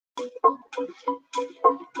Hey,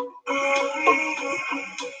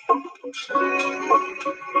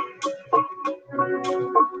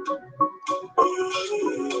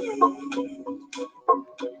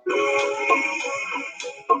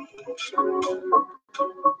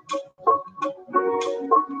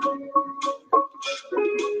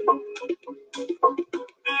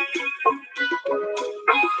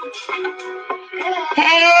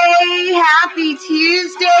 happy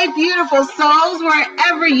Tuesday, beautiful souls,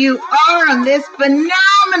 wherever you are on this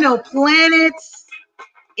phenomenal planet.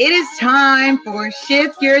 It is time for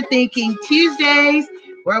Shift Your Thinking Tuesdays,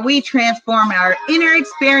 where we transform our inner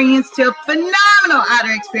experience to a phenomenal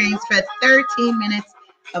outer experience for 13 minutes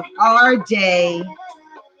of our day,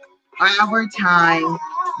 our time.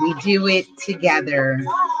 We do it together.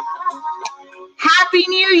 Happy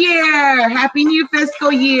New Year! Happy new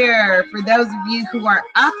fiscal year for those of you who are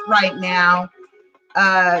up right now,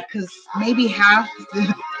 because maybe half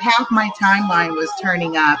my timeline was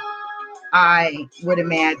turning up, I would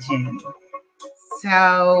imagine.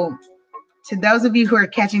 So to those of you who are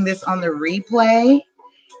catching this on the replay,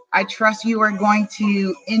 I trust you are going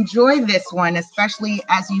to enjoy this one, especially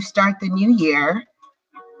as you start the new year.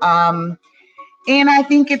 And I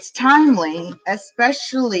think it's timely,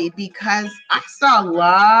 especially because I saw a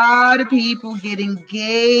lot of people get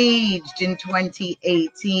engaged in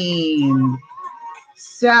 2018.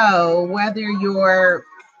 So whether your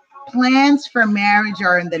plans for marriage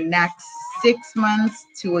are in the next 6 months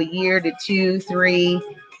to a year to 2, 3,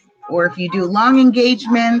 or if you do long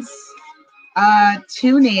engagements,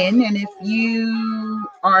 tune in. And if you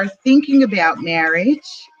are thinking about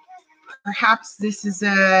marriage, perhaps this is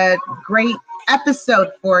a great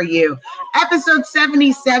episode for you. Episode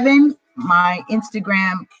 77, my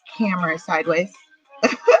Instagram camera is sideways.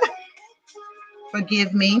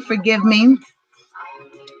 Forgive me.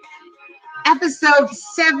 Episode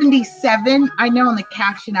 77. I know in the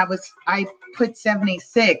caption I put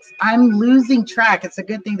 76. I'm losing track. It's a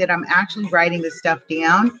good thing that I'm actually writing this stuff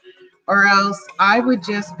down, or else I would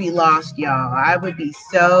just be lost, y'all. I would be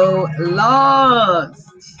so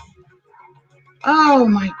lost. Oh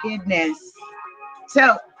my goodness.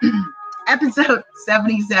 So, episode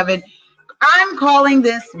 77, I'm calling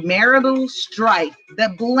this Marital Strife,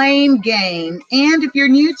 the Blame Game. And if you're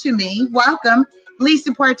new to me, welcome.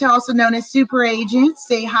 Lisa Puerta, also known as Super Agent.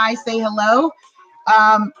 Say hi, say hello.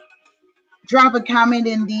 Drop a comment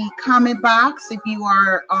in the comment box. If you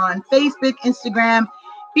are on Facebook, Instagram,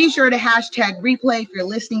 be sure to hashtag replay if you're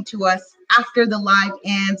listening to us after the live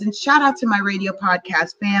ends. And shout out to my radio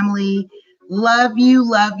podcast family. Love you,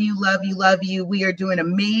 love you, love you, love you. We are doing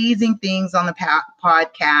amazing things on the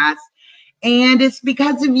podcast, and it's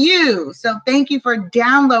because of you. So thank you for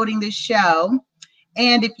downloading this show.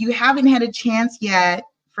 And if you haven't had a chance yet,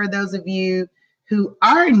 for those of you who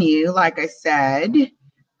are new, like I said,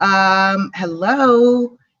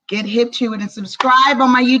 hello, get hip to it and subscribe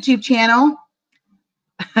on my YouTube channel.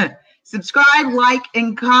 Subscribe, like,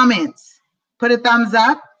 and comments. Put a thumbs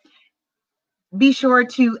up. Be sure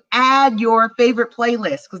to add your favorite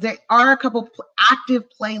playlist, because there are a couple active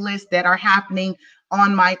playlists that are happening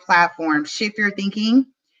on my platform. Shift Your Thinking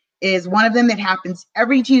is one of them that happens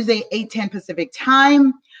every Tuesday, 8:10 Pacific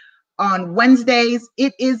time. On Wednesdays,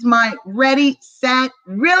 it is my Ready, Set,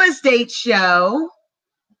 Real Estate show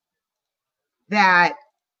that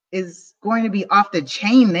is going to be off the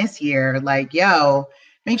chain this year. Like, yo,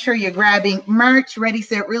 make sure you're grabbing merch, Ready,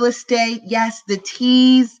 Set, Real Estate. Yes, the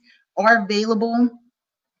teas are available.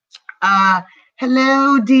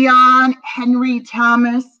 Hello, Dion Henry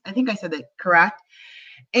Thomas. I think I said that correct.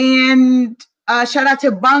 And shout out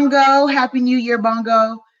to Bungo. Happy New Year,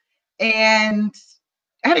 Bungo. And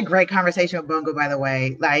I had a great conversation with Bungo, by the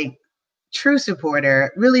way. Like, true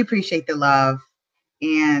supporter. Really appreciate the love.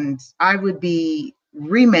 And I would be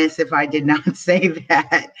remiss if I did not say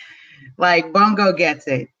that. Like, Bungo gets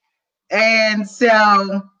it. And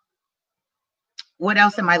so, what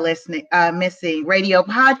else am I missing? Radio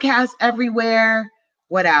podcast everywhere.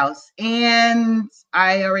 What else? And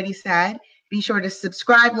I already said, be sure to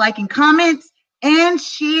subscribe, like, and comment, and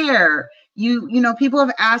share. You know, people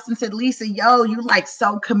have asked and said, Lisa, yo, you like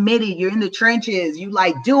so committed. You're in the trenches. You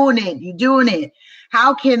like doing it. You doing it.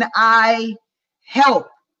 How can I help?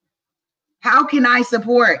 How can I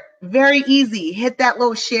support? Very easy. Hit that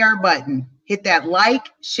little share button. Hit that like,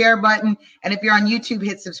 share button. And if you're on YouTube,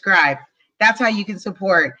 hit subscribe. That's how you can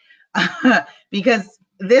support. Because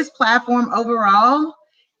this platform overall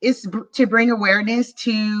is to bring awareness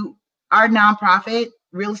to our nonprofit,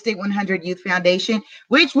 Real Estate 100 Youth Foundation,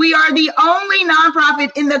 which we are the only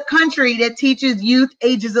nonprofit in the country that teaches youth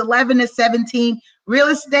ages 11 to 17 real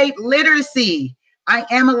estate literacy. I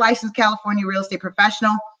am a licensed California real estate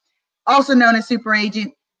professional, also known as super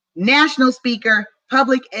agent, national speaker,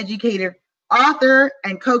 public educator, author,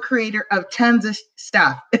 and co-creator of tons of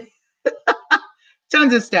stuff.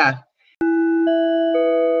 Tons of stuff.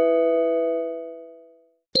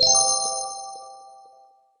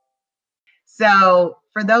 So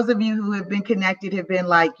for those of you who have been connected, have been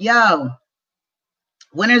like, yo,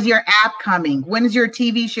 when is your app coming? When is your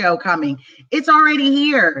TV show coming? It's already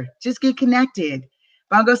here. Just get connected.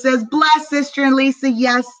 Bongo says, bless, Sister and Lisa.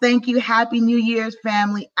 Yes, thank you. Happy New Year's,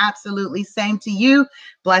 family. Absolutely. Same to you.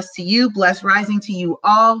 Bless to you. Bless rising to you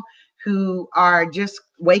all who are just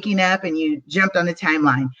waking up and you jumped on the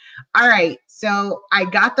timeline. All right. So I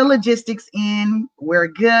got the logistics in. We're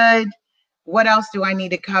good. What else do I need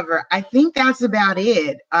to cover? I think that's about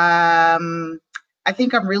it. I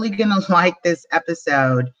think I'm really going to like this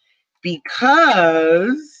episode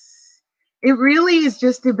because it really is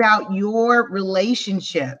just about your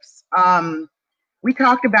relationships. We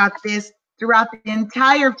talked about this throughout the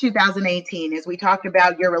entire of 2018 as we talked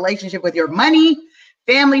about your relationship with your money,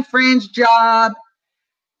 family, friends, job,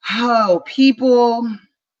 people,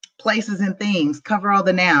 places, and things. Cover all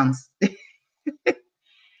the nouns.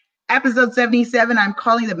 Episode 77, I'm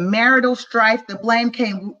calling the marital strife, the blame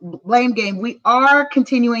game. We are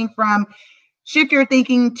continuing from Shift Your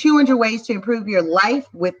Thinking, 200 Ways to Improve Your Life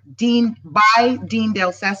with Dean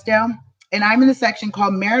Del Sesto. And I'm in the section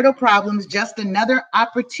called Marital Problems, Just Another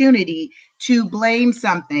Opportunity to Blame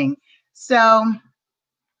Something. So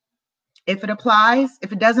if it applies,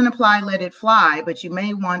 if it doesn't apply, let it fly. But you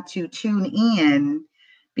may want to tune in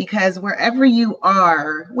because wherever you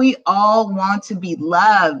are, we all want to be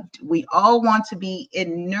loved. We all want to be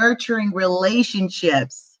in nurturing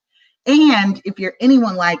relationships. And if you're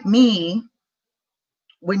anyone like me,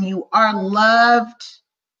 when you are loved,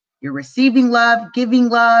 you're receiving love, giving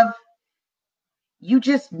love, you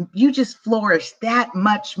just flourish that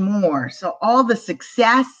much more. So all the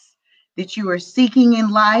success that you are seeking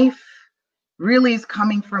in life really is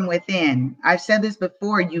coming from within. I've said this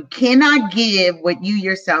before, you cannot give what you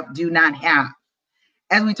yourself do not have.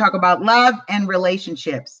 As we talk about love and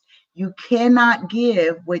relationships, you cannot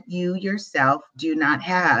give what you yourself do not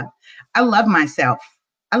have. I love myself.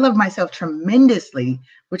 I love myself tremendously,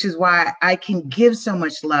 which is why I can give so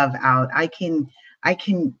much love out. I can,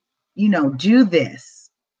 do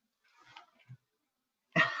this.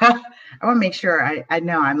 I want to make sure I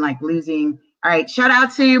know I'm like losing. All right. Shout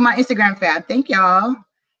out to my Instagram fam. Thank y'all.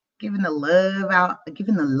 Giving the love out,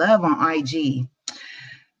 giving the love on IG.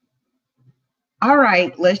 All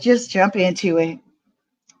right. Let's just jump into it.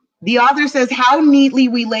 The author says, how neatly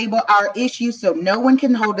we label our issues so no one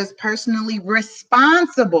can hold us personally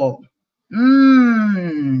responsible.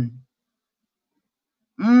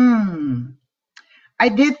 I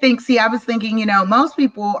did think, I was thinking, most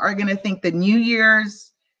people are going to think the New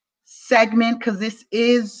Year's segment, because this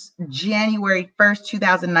is January 1st,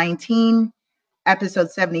 2019,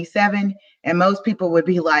 episode 77. And most people would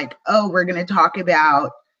be like, oh, we're going to talk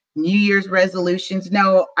about New Year's resolutions.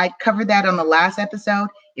 No, I covered that on the last episode.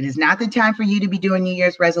 It is not the time for you to be doing New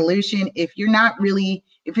Year's resolution if you're not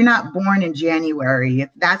born in January, if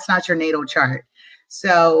that's not your natal chart.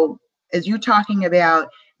 So as you're talking about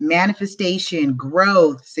manifestation,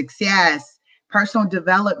 growth, success, personal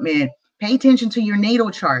development, pay attention to your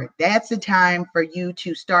natal chart. That's the time for you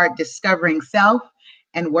to start discovering self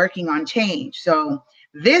and working on change. So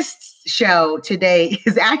this show today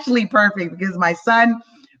is actually perfect because my son,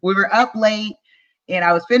 we were up late and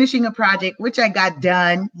I was finishing a project, which I got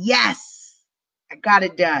done. Yes, I got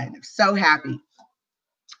it done. I'm so happy.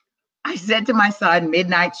 I said to my son,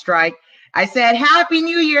 midnight strike, I said, Happy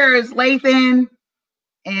New Year's, Lathan.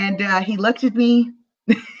 And he looked at me.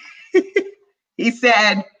 He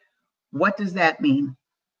said, what does that mean?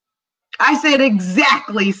 I said,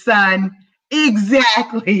 exactly, son.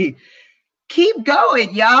 Exactly. Keep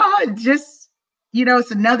going, y'all. Just,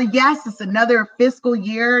 it's another fiscal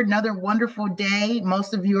year, another wonderful day.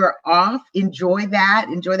 Most of you are off. Enjoy that.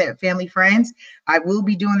 Enjoy that, family, friends. I will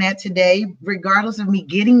be doing that today, regardless of me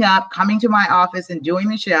getting up, coming to my office and doing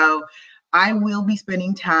the show. I will be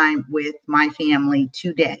spending time with my family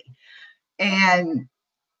today. And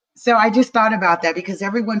so I just thought about that because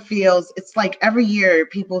everyone feels, it's like every year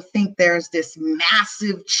people think there's this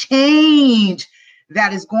massive change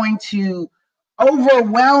that is going to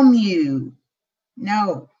overwhelm you.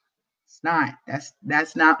 No, it's not.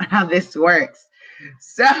 That's not how this works.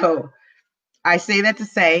 So I say that to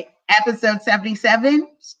say, episode 77,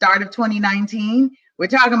 start of 2019, we're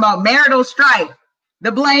talking about marital strife,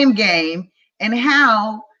 the blame game, and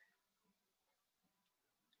how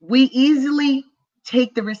we easily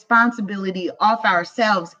take the responsibility off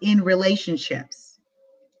ourselves in relationships,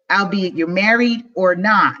 albeit you're married or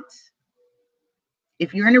not.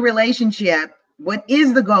 If you're in a relationship, what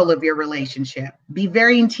is the goal of your relationship? Be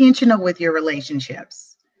very intentional with your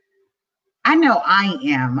relationships. I know I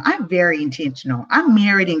am. I'm very intentional. I'm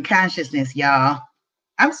married in consciousness, y'all.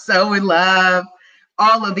 I'm so in love.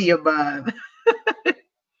 All of the above.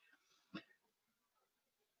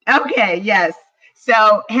 Okay, yes.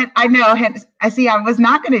 So I know, I see I was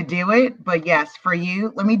not going to do it, but yes, for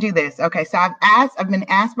you, let me do this. Okay, so I've been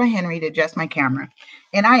asked by Henry to adjust my camera,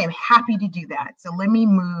 and I am happy to do that. So let me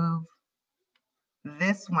move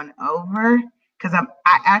this one over because I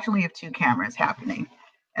actually have two cameras happening,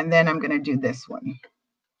 and then I'm going to do this one.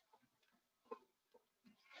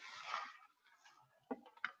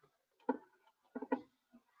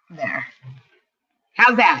 There.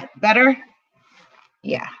 How's that? Better?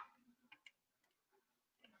 Yeah.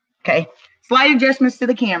 Okay. Slight adjustments to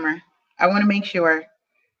the camera. I want to make sure.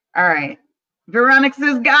 All right. Veronica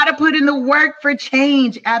says, gotta put in the work for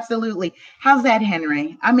change. Absolutely. How's that,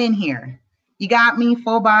 Henry? I'm in here. You got me,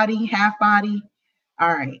 full body, half body.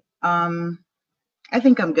 All right. I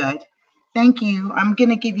think I'm good. Thank you. I'm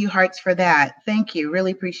gonna give you hearts for that. Thank you.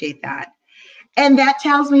 Really appreciate that. And that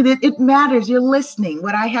tells me that it matters. You're listening.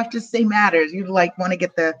 What I have to say matters. You like want to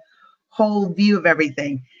get the whole view of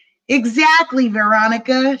everything. Exactly,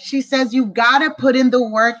 Veronica. She says you gotta put in the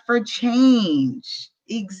work for change.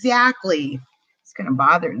 Exactly. It's gonna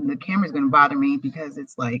bother, the camera's gonna bother me because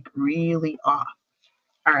it's like really off.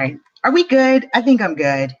 All right. Are we good? I think I'm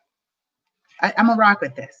good. I'm gonna rock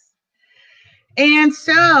with this. And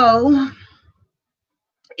so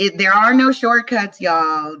there are no shortcuts,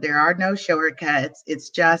 y'all. There are no shortcuts. It's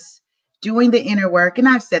just doing the inner work. And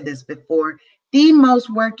I've said this before, the most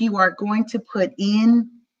work you are going to put in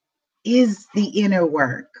is the inner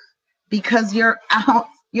work, because you're out,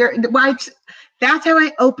 that's how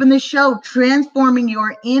I open the show, transforming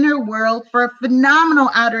your inner world for a phenomenal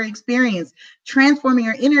outer experience, transforming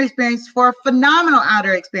your inner experience for a phenomenal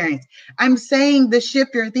outer experience. I'm saying the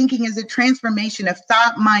shift you're thinking is a transformation of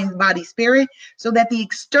thought, mind, body, spirit, so that the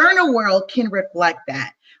external world can reflect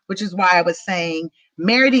that, which is why I was saying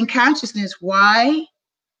married in consciousness. Why?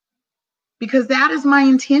 Because that is my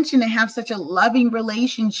intention, to have such a loving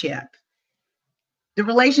relationship. The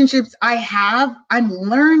relationships I have, I'm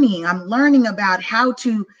learning about how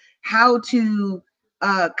to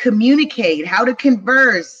communicate, how to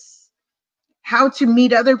converse, how to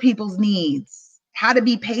meet other people's needs, how to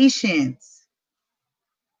be patient,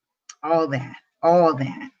 all that.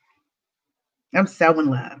 I'm so in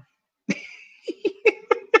love.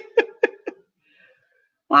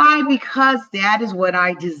 Why? Because that is what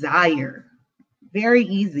I desire. Very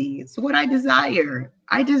easy. It's what I desire.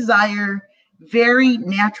 I desire very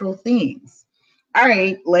natural things. All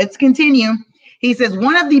right, let's continue. He says,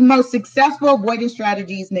 one of the most successful avoidance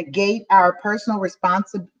strategies negate our personal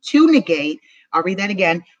responsibility. I'll read that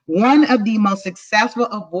again. One of the most successful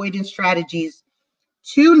avoidance strategies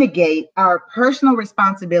to negate our personal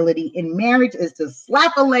responsibility in marriage is to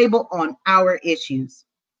slap a label on our issues.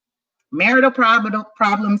 Marital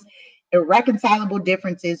problems, irreconcilable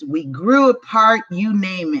differences, we grew apart, you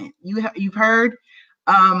name it. You've heard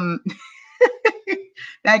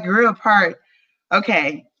that grew apart.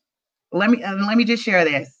 Okay, let me just share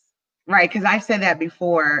this, right? Because I've said that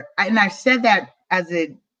before, and I've said that as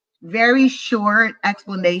a very short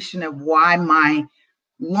explanation of why my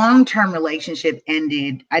long-term relationship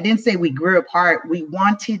ended. I didn't say we grew apart. We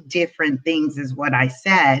wanted different things, is what I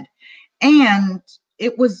said, and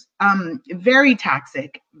it was very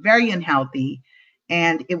toxic, very unhealthy,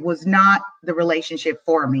 and it was not the relationship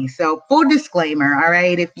for me. So full disclaimer, all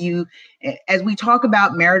right, as we talk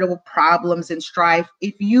about marital problems and strife,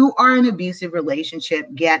 if you are in an abusive relationship,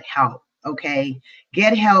 get help, okay?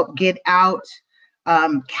 Get help, get out.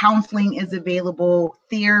 Counseling is available,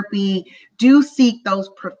 therapy. Do seek those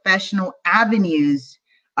professional avenues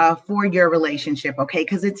for your relationship, okay?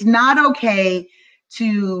 Because it's not okay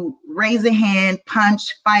to raise a hand,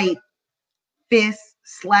 punch, fight, fist,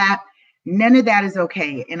 slap. None of that is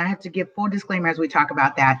okay. And I have to give full disclaimer as we talk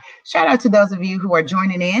about that. Shout out to those of you who are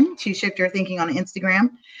joining in to Shift Your Thinking on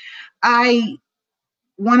Instagram. I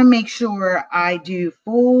want to make sure I do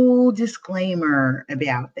full disclaimer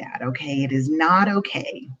about that, okay? It is not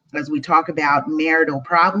okay, as we talk about marital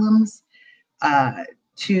problems,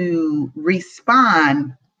 to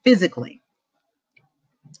respond physically.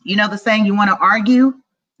 You know the saying, you want to argue,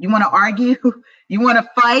 you want to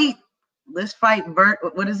fight, let's fight,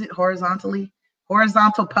 what is it, horizontally?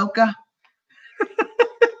 Horizontal polka.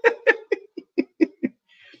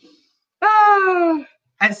 Oh,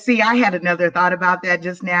 See, I had another thought about that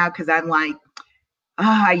just now because I'm like,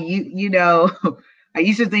 you know, I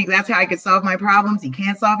used to think that's how I could solve my problems. You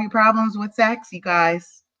can't solve your problems with sex. You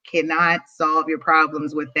guys cannot solve your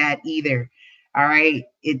problems with that either. All right.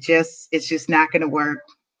 It's just not going to work.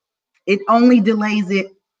 It only delays it.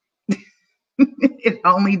 It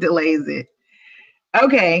only delays it.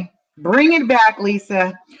 Okay. Bring it back,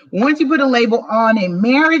 Lisa. Once you put a label on a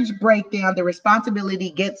marriage breakdown, the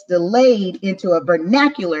responsibility gets delayed into a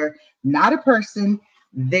vernacular, not a person.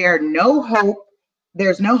 There's no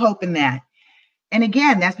hope in that. And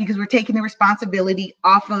again, that's because we're taking the responsibility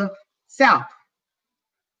off of self.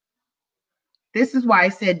 This is why I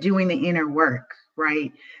said doing the inner work,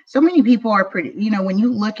 right? So many people are pretty, you know, when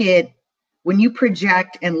you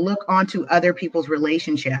project and look onto other people's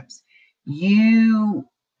relationships, you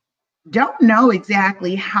don't know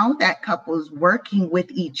exactly how that couple is working with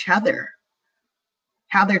each other,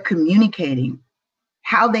 how they're communicating,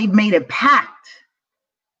 how they've made a pact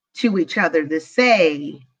to each other to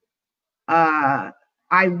say, I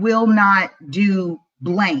will not do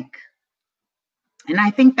blank. And I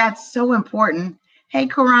think that's so important. Hey,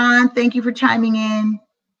 Karan, thank you for chiming in.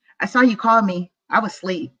 I saw you call me. I was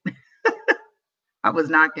asleep. I was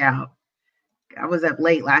knocked out. I was up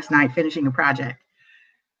late last night finishing a project.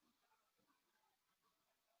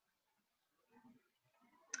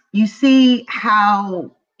 You see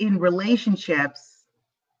how in relationships,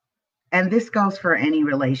 and this goes for any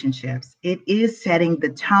relationships, it is setting the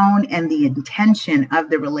tone and the intention of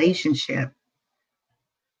the relationship.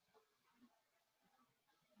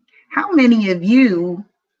 How many of you,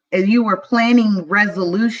 as you were planning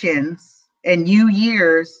resolutions and New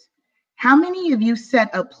Year's, how many of you set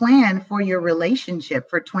a plan for your relationship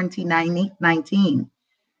for 2019?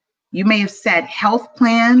 You may have set health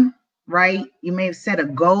plan, right? You may have set a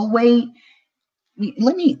goal weight.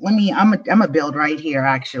 I'm a build right here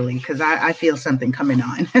actually, because I feel something coming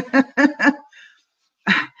on.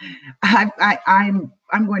 I'm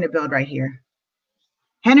going to build right here.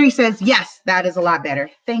 Henry says, yes, that is a lot better.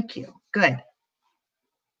 Thank you. Good.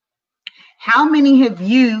 How many of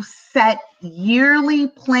you set yearly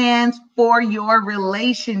plans for your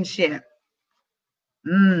relationship?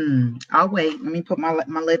 I'll wait. Let me put my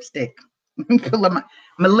lipstick. Put my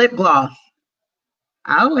lip gloss.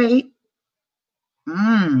 I'll wait.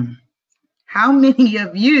 How many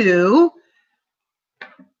of you,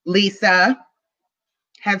 Lisa,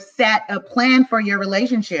 have set a plan for your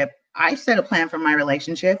relationship? I set a plan for my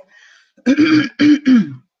relationship.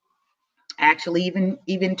 Actually,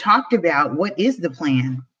 even talked about what is the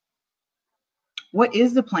plan? What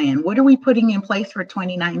is the plan? What are we putting in place for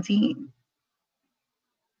 2019?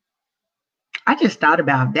 I just thought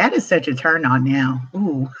about that is such a turn on now.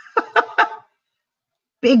 Ooh.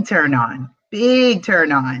 Big turn on. Big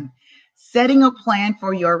turn on. Setting a plan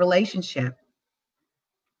for your relationship.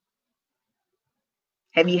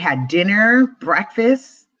 Have you had dinner,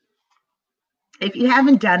 breakfast? If you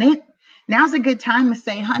haven't done it, now's a good time to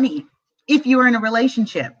say, honey, if you're in a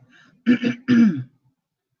relationship, and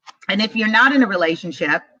if you're not in a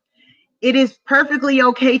relationship, it is perfectly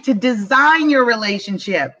okay to design your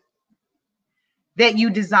relationship that you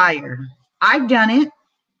desire. I've done it.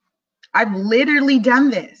 I've literally done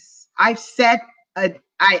this. I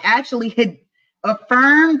actually had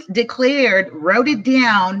affirmed, declared, wrote it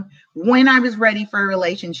down when I was ready for a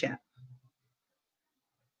relationship.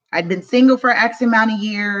 I'd been single for X amount of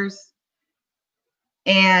years.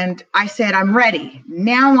 And I said, I'm ready.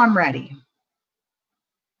 Now I'm ready.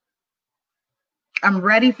 I'm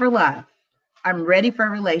ready for love. I'm ready for a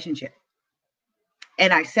relationship.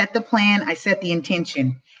 And I set the plan. I set the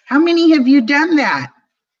intention. How many have you done that?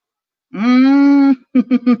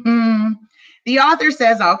 The author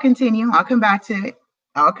says, I'll continue. I'll come back to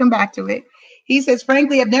it. He says,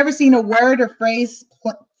 frankly, I've never seen a word or phrase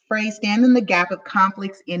stand in the gap of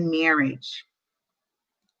conflicts in marriage.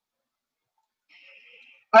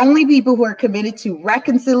 Only people who are committed to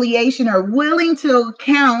reconciliation are willing to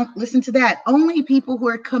account. Listen to that. Only people who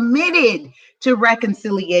are committed to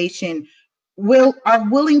reconciliation are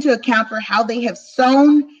willing to account for how they have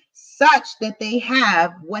sown such that they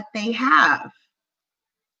have what they have.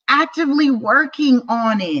 Actively working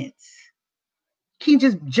on it. You can't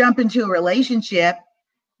just jump into a relationship,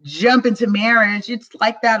 jump into marriage. It's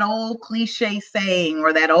like that old cliche saying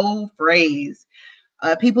or that old phrase.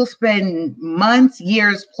 People spend months,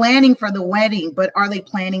 years planning for the wedding, but are they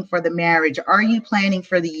planning for the marriage? Are you planning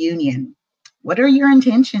for the union? What are your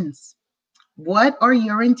intentions? What are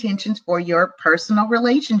your intentions for your personal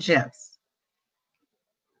relationships?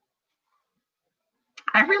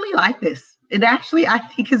 I really like this. It actually, I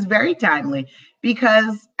think, is very timely.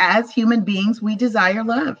 because as human beings, we desire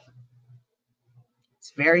love.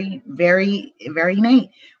 It's very, very, very innate.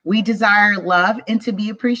 We desire love and to be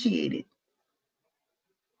appreciated.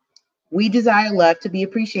 We desire love to be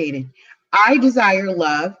appreciated. I desire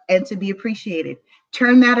love and to be appreciated.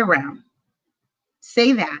 Turn that around.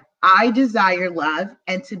 Say that. I desire love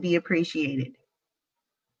and to be appreciated.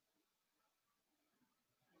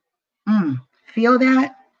 Feel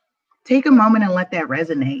that? Take a moment and let that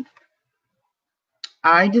resonate.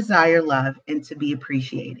 I desire love and to be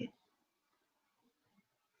appreciated.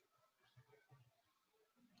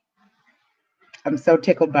 I'm so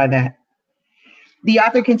tickled by that. The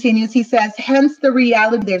author continues, he says, hence the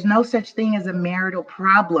reality, there's no such thing as a marital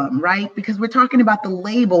problem, right? Because we're talking about the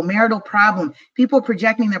label, marital problem. People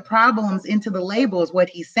projecting their problems into the label is what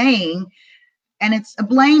he's saying. And it's a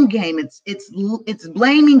blame game. It's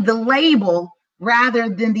blaming the label rather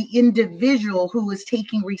than the individual who is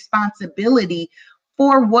taking responsibility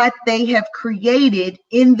for what they have created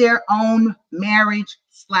in their own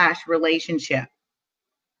marriage/relationship.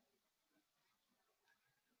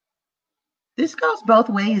 This goes both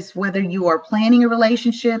ways, whether you are planning a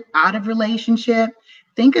relationship, out of relationship.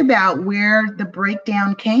 Think about where the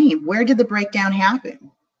breakdown came. Where did the breakdown happen?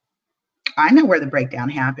 I know where the breakdown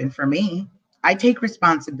happened for me. I take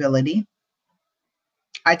responsibility.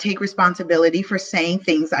 I take responsibility for saying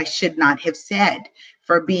things I should not have said,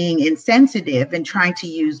 for being insensitive and trying to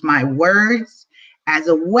use my words as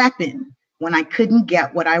a weapon when I couldn't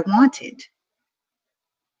get what I wanted.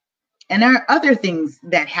 And there are other things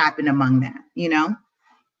that happen among that, you know.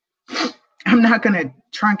 I'm not going to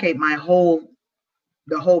truncate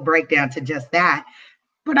the whole breakdown to just that,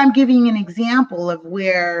 but I'm giving an example of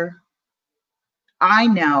where I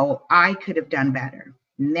know I could have done better.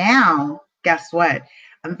 Now, guess what?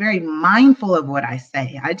 I'm very mindful of what I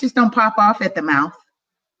say. I just don't pop off at the mouth.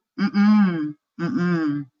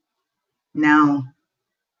 No.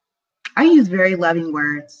 I use very loving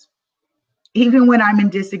words, even when I'm in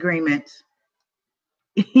disagreement.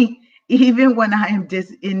 Even when I am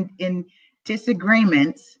in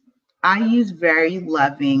disagreements, I use very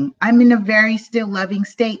loving. I'm in a very still loving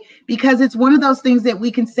state, because it's one of those things that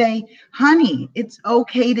we can say, honey, it's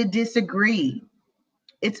okay to disagree.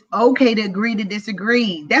 It's okay to agree to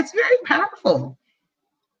disagree. That's very powerful.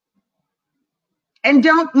 And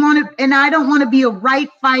I don't want to be a right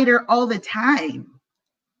fighter all the time.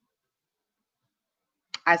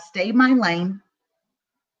 I stay my lane.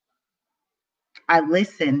 I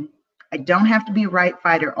listen. I don't have to be a right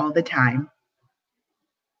fighter all the time.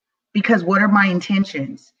 Because what are my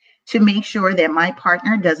intentions? To make sure that my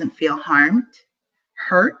partner doesn't feel harmed,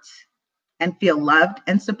 hurt, and feel loved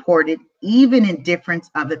and supported, even in difference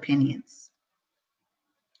of opinions.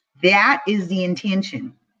 That is the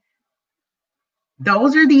intention.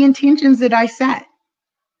 Those are the intentions that I set.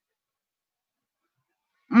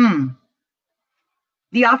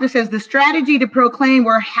 The author says the strategy to proclaim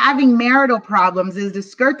we're having marital problems is to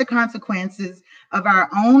skirt the consequences of our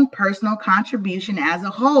own personal contribution as a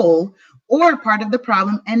whole or part of the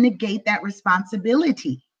problem and negate that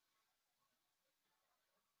responsibility.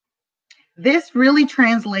 This really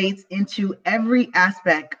translates into every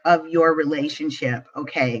aspect of your relationship.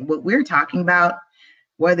 Okay, what we're talking about,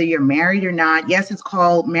 whether you're married or not, yes, it's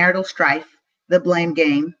called marital strife, the blame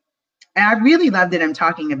game. And I really love that I'm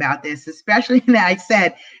talking about this, especially that I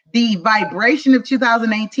said the vibration of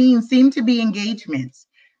 2018 seemed to be engagements.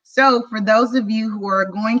 So for those of you who are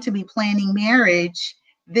going to be planning marriage,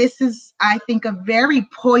 this is, I think, a very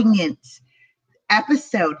poignant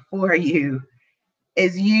episode for you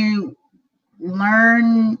as you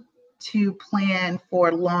learn to plan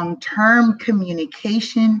for long-term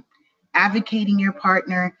communication, advocating your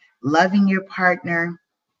partner, loving your partner,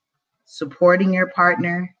 supporting your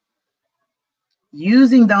partner,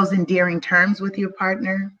 using those endearing terms with your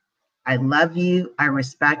partner. I love you. I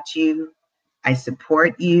respect you. I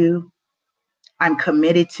support you. I'm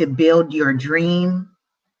committed to build your dream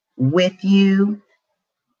with you.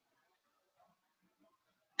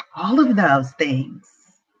 All of those things.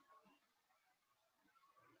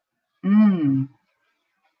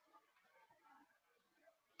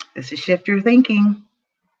 This is shift your thinking.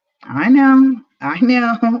 I know.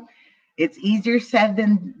 It's easier said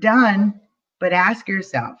than done, but ask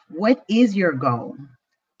yourself, what is your goal?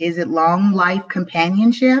 Is it long life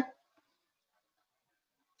companionship?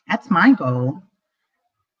 That's my goal.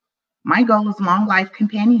 My goal is long life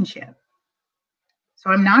companionship.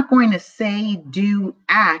 So I'm not going to say, do,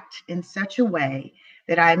 act in such a way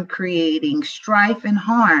that I'm creating strife and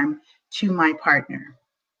harm to my partner.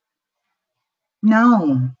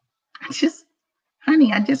 No,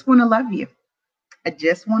 honey, I just want to love you. I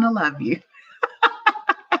just want to love you.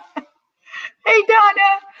 Hey,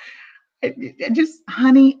 Donna.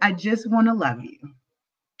 Honey, I just want to love you.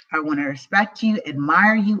 I want to respect you,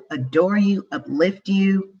 admire you, adore you, uplift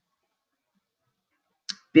you,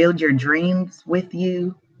 build your dreams with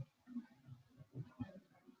you.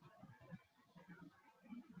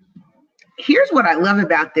 Here's what I love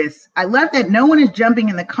about this. I love that no one is jumping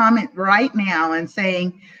in the comment right now and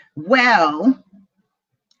saying, well,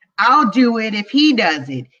 I'll do it if he does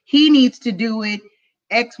it. He needs to do it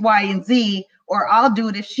X, Y, and Z, or I'll do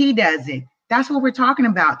it if she does it. That's what we're talking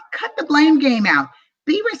about. Cut the blame game out.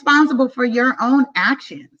 Be responsible for your own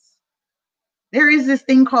actions. There is this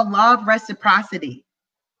thing called law of reciprocity.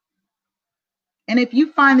 And if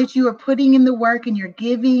you find that you are putting in the work and you're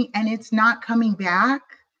giving and it's not coming back,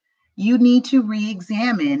 you need to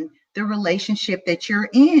re-examine the relationship that you're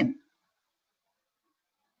in.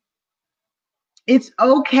 It's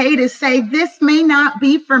okay to say, this may not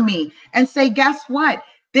be for me. And say, guess what?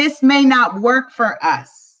 This may not work for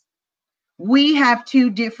us. We have two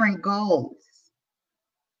different goals.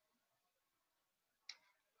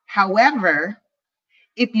 However,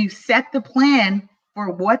 if you set the plan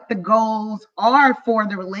for what the goals are for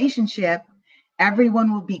the relationship,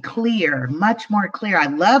 everyone will be clear, much more clear. I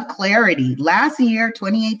love clarity. Last year,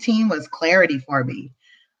 2018, was clarity for me.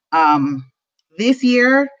 This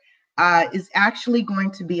year is actually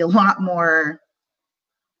going to be a lot more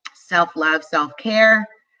self-love, self-care,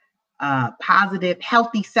 positive,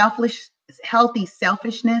 healthy selfishness.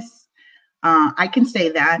 I can say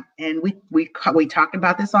that, and we talked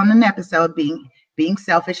about this on an episode, being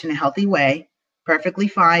selfish in a healthy way, perfectly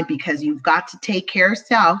fine, because you've got to take care of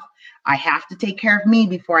self. I have to take care of me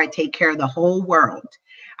before I take care of the whole world.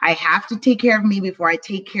 I have to take care of me before I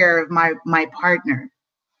take care of my partner.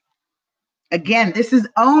 Again, this is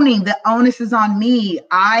owning. The onus is on me.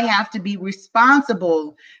 I have to be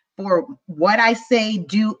responsible for what I say,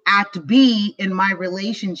 do, act, be in my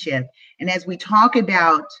relationship. And as we talk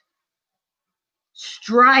about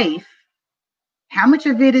strife, how much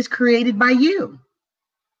of it is created by you?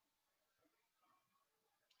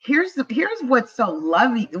 Here's what's so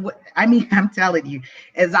lovely. I mean, I'm telling you,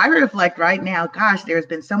 as I reflect right now, gosh, there's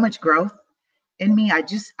been so much growth in me. I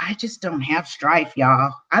just don't have strife,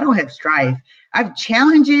 y'all. I don't have strife. I have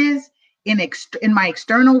challenges in my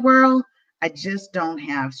external world. I just don't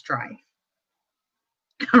have strife.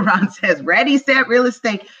 Ron says, ready, set, real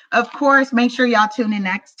estate. Of course, make sure y'all tune in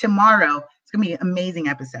tomorrow. It's going to be an amazing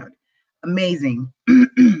episode. Amazing.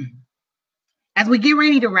 As we get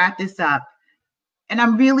ready to wrap this up, and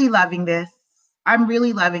I'm really loving this. I'm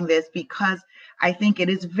really loving this because I think it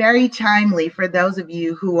is very timely for those of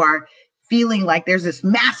you who are feeling like there's this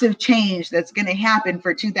massive change that's going to happen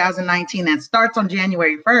for 2019 that starts on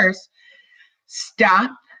January 1st.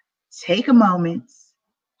 Stop, take a moment,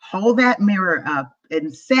 hold that mirror up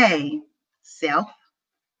and say, self,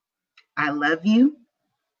 I love you.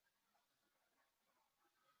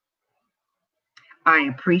 I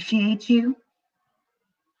appreciate you.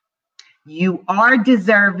 You are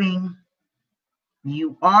deserving.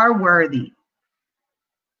 You are worthy.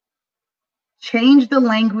 Change the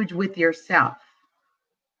language with yourself.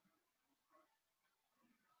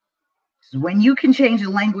 When you can change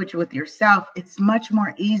the language with yourself, it's much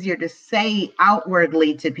more easier to say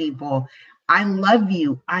outwardly to people, I love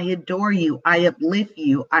you, I adore you, I uplift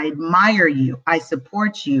you, I admire you, I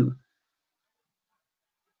support you.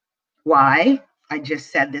 Why? I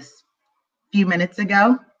just said this a few minutes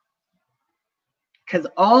ago. Because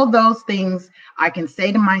all those things I can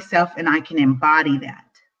say to myself and I can embody that.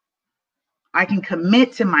 I can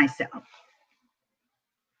commit to myself.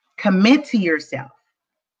 Commit to yourself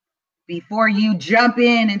before you jump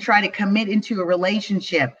in and try to commit into a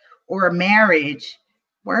relationship or a marriage.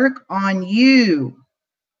 Work on you.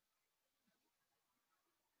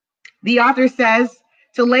 The author says,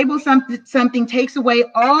 to label something takes away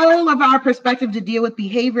all of our perspective to deal with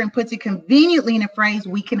behavior and puts it conveniently in a phrase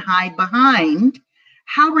we can hide behind.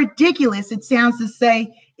 How ridiculous it sounds to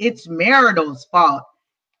say it's marital's fault.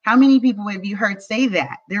 How many people have you heard say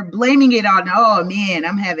that? They're blaming it on, oh man,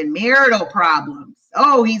 I'm having marital problems.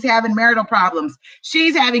 Oh, he's having marital problems.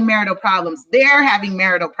 She's having marital problems. They're having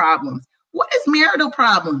marital problems. What is marital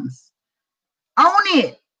problems? Own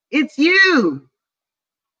it. It's you.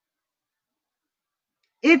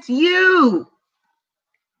 It's you.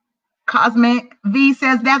 Cosmic V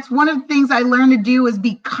says, that's one of the things I learned to do is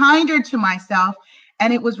be kinder to myself.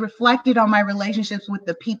 And it was reflected on my relationships with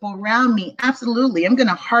the people around me. Absolutely. I'm going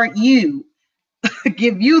to heart you,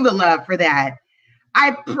 give you the love for that.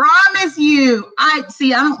 I promise you. I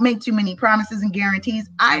don't make too many promises and guarantees.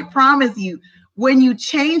 I promise you, When you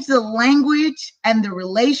change the language and the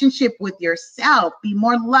relationship with yourself, be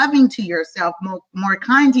more loving to yourself, more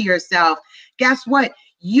kind to yourself, guess what?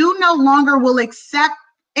 You no longer will accept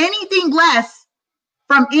anything less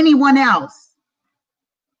from anyone else.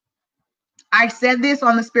 I said this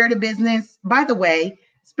on the Spirit of Business. By the way,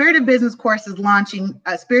 Spirit of Business course is launching,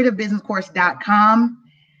 spiritofbusinesscourse.com.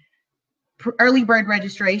 Early bird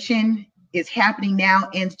registration is happening now,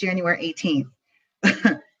 ends January 18th.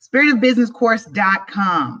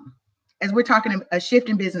 spiritofbusinesscourse.com. As we're talking a shift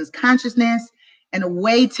in business consciousness and a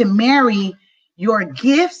way to marry your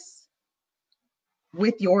gifts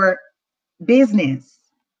with your business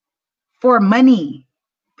for money,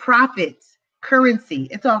 profits, currency.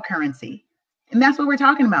 It's all currency. And that's what we're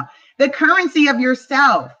talking about. The currency of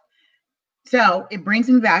yourself. So it brings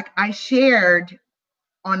me back. I shared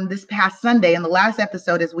on this past Sunday in the last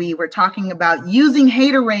episode, as we were talking about using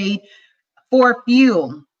haterade for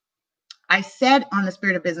fuel. I said on the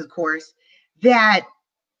Spirit of Business course that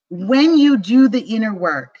when you do the inner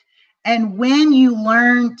work and when you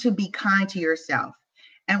learn to be kind to yourself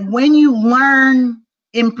and when you learn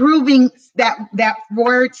improving that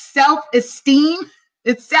word self-esteem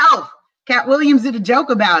itself, Cat Williams did a joke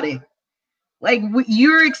about it. Like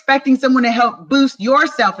you're expecting someone to help boost your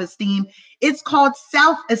self-esteem. It's called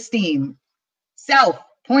self-esteem. Self,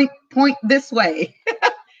 point this way.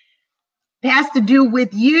 It has to do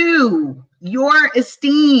with you, your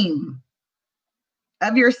esteem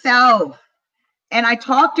of yourself. And I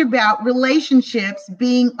talked about relationships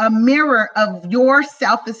being a mirror of your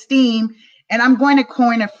self-esteem. And I'm going to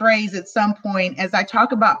coin a phrase at some point as I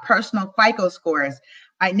talk about personal FICO scores.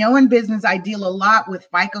 I know in business, I deal a lot with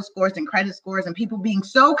FICO scores and credit scores and people being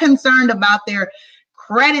so concerned about their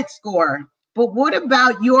credit score. But what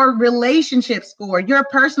about your relationship score, your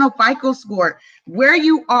personal FICO score? Where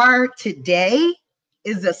you are today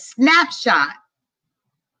is a snapshot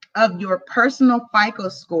of your personal FICO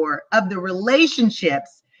score, of the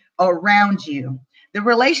relationships around you. The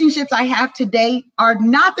relationships I have today are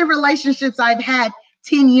not the relationships I've had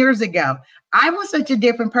 10 years ago. I was such a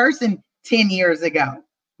different person 10 years ago.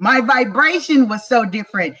 My vibration was so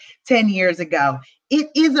different 10 years ago. It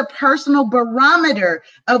is a personal barometer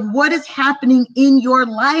of what is happening in your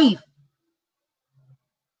life.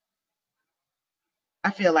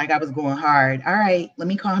 I feel like I was going hard. All right, let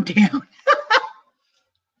me calm down.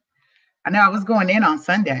 I know I was going in on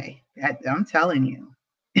Sunday. I'm telling you,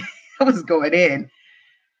 I was going in.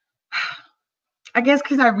 I guess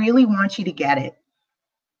because I really want you to get it.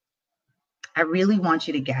 I really want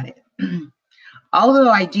you to get it. Although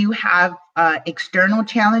I do have external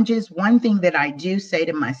challenges, one thing that I do say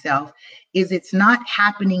to myself is it's not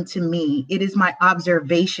happening to me. It is my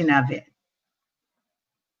observation of it.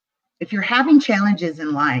 If you're having challenges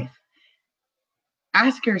in life,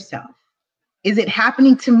 ask yourself, is it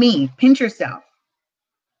happening to me? Pinch yourself.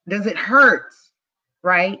 Does it hurt?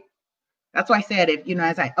 Right? That's why I said,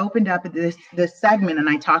 as I opened up this segment and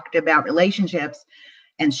I talked about relationships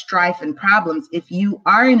and strife and problems, if you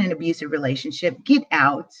are in an abusive relationship, get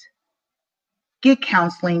out, get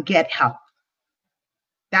counseling, get help.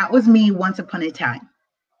 That was me once upon a time.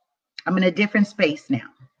 I'm in a different space now.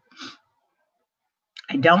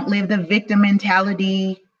 I don't live the victim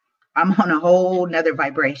mentality. I'm on a whole nother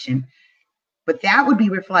vibration. But that would be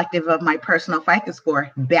reflective of my personal FICO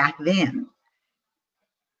score back then,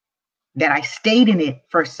 that I stayed in it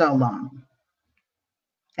for so long.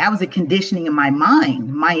 That was a conditioning of my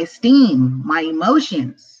mind, my esteem, my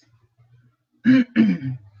emotions.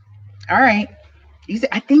 All right.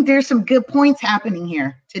 I think there's some good points happening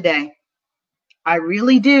here today. I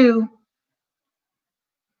really do.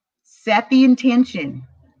 Set the intention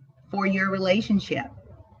for your relationship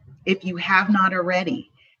if you have not already.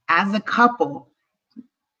 As a couple,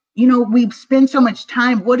 we've spent so much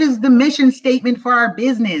time. What is the mission statement for our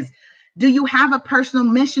business? Do you have a personal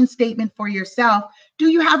mission statement for yourself? Do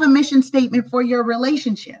you have a mission statement for your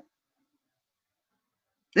relationship?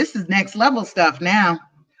 This is next level stuff now.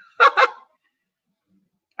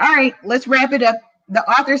 All right, let's wrap it up. The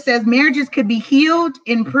author says marriages could be healed,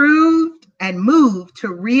 improved, and moved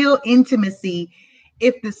to real intimacy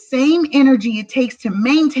if the same energy it takes to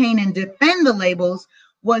maintain and defend the labels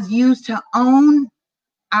was used to own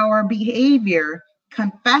our behavior,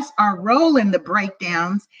 confess our role in the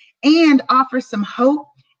breakdowns, and offer some hope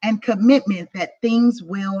and commitment that things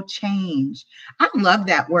will change. I love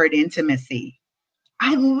that word intimacy.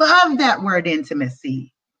 I love that word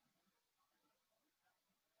intimacy.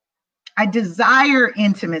 I desire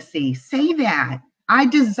intimacy. Say that. I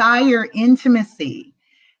desire intimacy.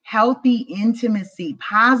 Healthy intimacy,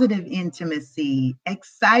 positive intimacy,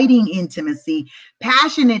 exciting intimacy,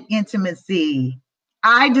 passionate intimacy.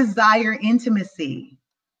 I desire intimacy.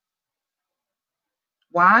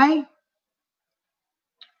 Why?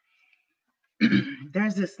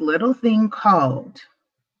 There's this little thing called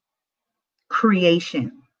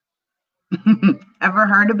creation. Ever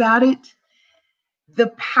heard about it? The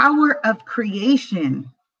power of creation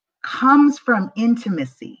comes from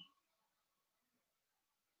intimacy.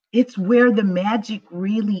 It's where the magic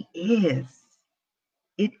really is.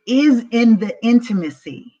 It is in the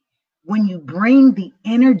intimacy. When you bring the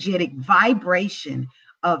energetic vibration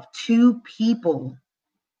of two people,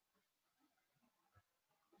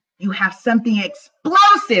 you have something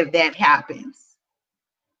explosive that happens.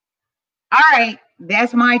 All right,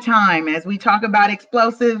 that's my time. As we talk about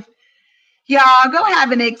explosive, y'all go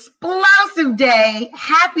have an explosive day.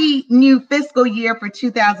 Happy new fiscal year for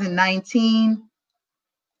 2019.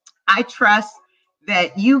 I trust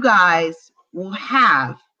that you guys will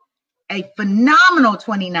have a phenomenal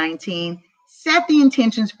 2019. Set the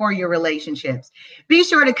intentions for your relationships. Be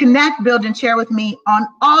sure to connect, build, and share with me on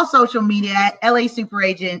all social media at LA Super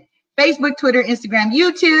Agent, Facebook, Twitter, Instagram,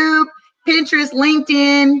 YouTube, Pinterest,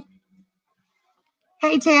 LinkedIn.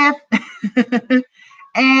 Hey, Tiff.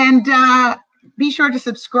 And be sure to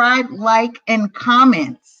subscribe, like, and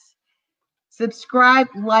comment. Subscribe,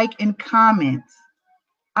 like, and comment.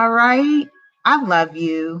 All right? I love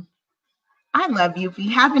you. I love you. If you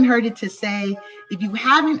haven't heard it if you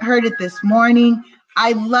haven't heard it this morning,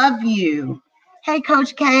 I love you. Hey,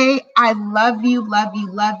 Coach K, I love you, love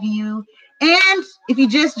you, love you. And if you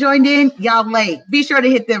just joined in, y'all late. Be sure to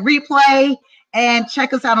hit the replay and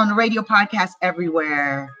check us out on the radio podcast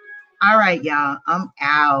everywhere. All right, y'all, I'm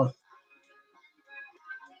out.